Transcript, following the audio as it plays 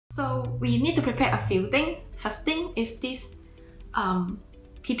So we need to prepare a few things. First thing is this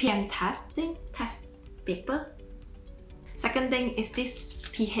ppm test paper. Second thing is this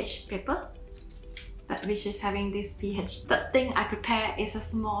pH paper, which is having this pH. Third thing I prepare is a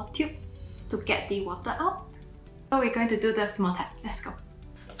small tube to get the water out. So we're going to do the small test. Let's go.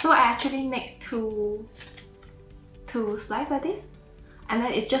 So I actually make two slides like this, and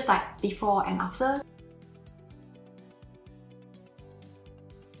then it's just like before and after.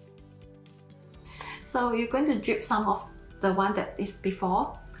 So you're going to drip some of the one that is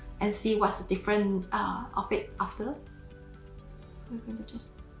before and see what's the difference of it after. So we're going to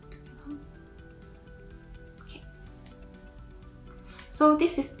just... Okay. So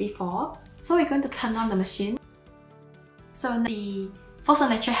this is before. So we're going to turn on the machine. So the Force of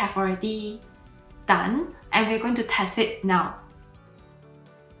Nature have already done, and we're going to test it now.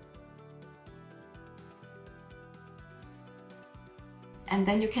 And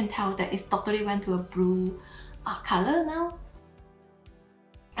then you can tell that it's totally went to a blue color now.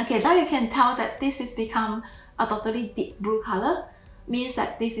 Okay, now you can tell that this has become a totally deep blue color. Means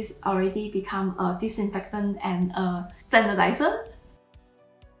that this is already become a disinfectant and a sanitizer.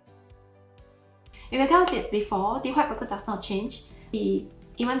 You can tell that before, the white paper does not change.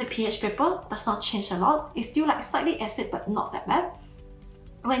 Even the pH paper does not change a lot. It's still like slightly acid, but not that bad.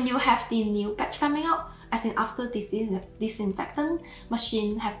 When you have the new batch coming out, as in after this disinfectant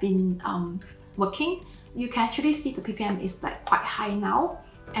machine have been working, you can actually see the ppm is like quite high now,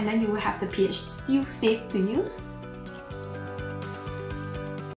 and then you will have the pH still safe to use.